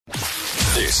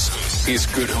This is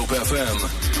Good Hope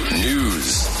FM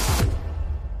News.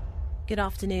 Good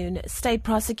afternoon. State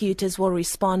prosecutors will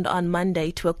respond on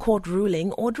Monday to a court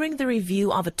ruling ordering the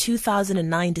review of a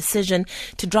 2009 decision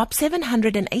to drop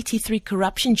 783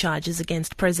 corruption charges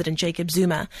against President Jacob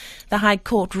Zuma. The High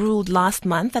Court ruled last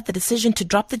month that the decision to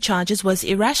drop the charges was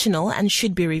irrational and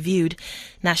should be reviewed.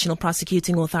 National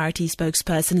Prosecuting Authority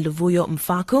spokesperson Luvuyo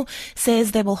Mfaku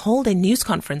says they will hold a news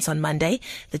conference on Monday.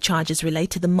 The charges relate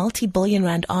to the multi-billion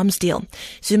rand arms deal.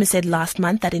 Zuma said last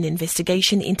month that an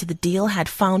investigation into the deal had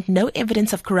found no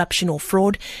evidence of corruption or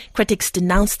fraud. Critics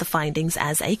denounced the findings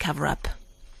as a cover-up.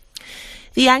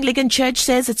 The Anglican Church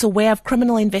says it's aware of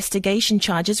criminal investigation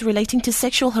charges relating to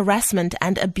sexual harassment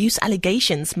and abuse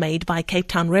allegations made by Cape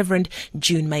Town Reverend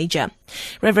June Major.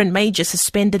 Reverend Major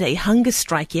suspended a hunger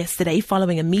strike yesterday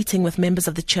following a meeting with members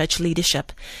of the church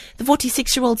leadership. The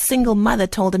 46-year-old single mother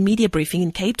told a media briefing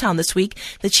in Cape Town this week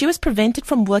that she was prevented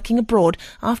from working abroad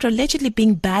after allegedly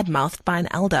being bad-mouthed by an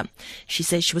elder. She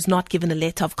says she was not given a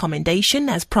letter of commendation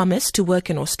as promised to work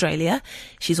in Australia.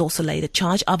 She's also laid a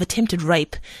charge of attempted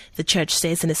rape. The church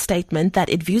says in a statement that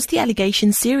it views the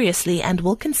allegations seriously and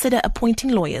will consider appointing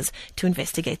lawyers to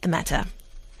investigate the matter.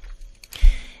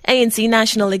 ANC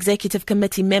National Executive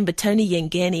Committee member Tony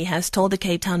Yengeni has told the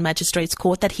Cape Town Magistrates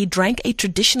Court that he drank a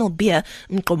traditional beer,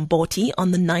 Mqomboti, on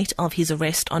the night of his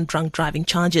arrest on drunk driving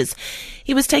charges.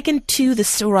 He was taken to the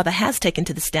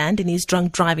stand in his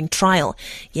drunk driving trial.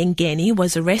 Yengeni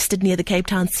was arrested near the Cape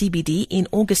Town CBD in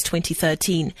August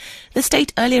 2013. The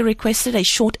state earlier requested a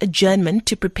short adjournment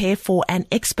to prepare for an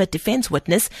expert defence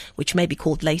witness, which may be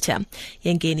called later.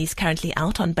 Yengeni is currently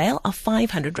out on bail of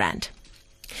 500 rand.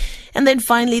 And then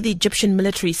finally, the Egyptian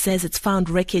military says it's found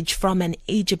wreckage from an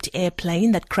Egypt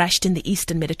airplane that crashed in the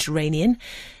eastern Mediterranean.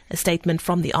 A statement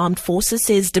from the armed forces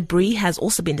says debris has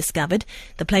also been discovered.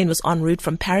 The plane was en route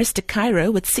from Paris to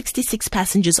Cairo with 66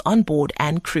 passengers on board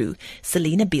and crew.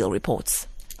 Selena Beale reports.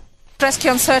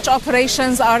 Rescue and search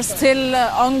operations are still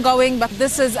ongoing, but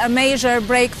this is a major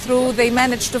breakthrough. They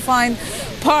managed to find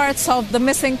parts of the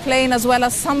missing plane as well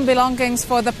as some belongings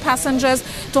for the passengers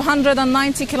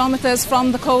 290 kilometers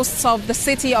from the coasts of the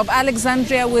city of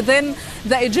Alexandria within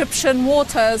the Egyptian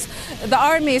waters. The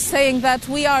army is saying that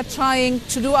we are trying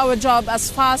to do our job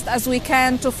as fast as we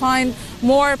can to find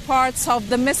more parts of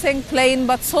the missing plane,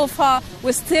 but so far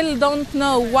we still don't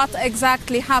know what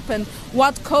exactly happened,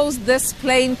 what caused this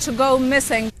plane to go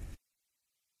missing.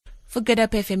 For Good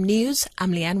Hope FM News,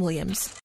 I'm Leanne Williams.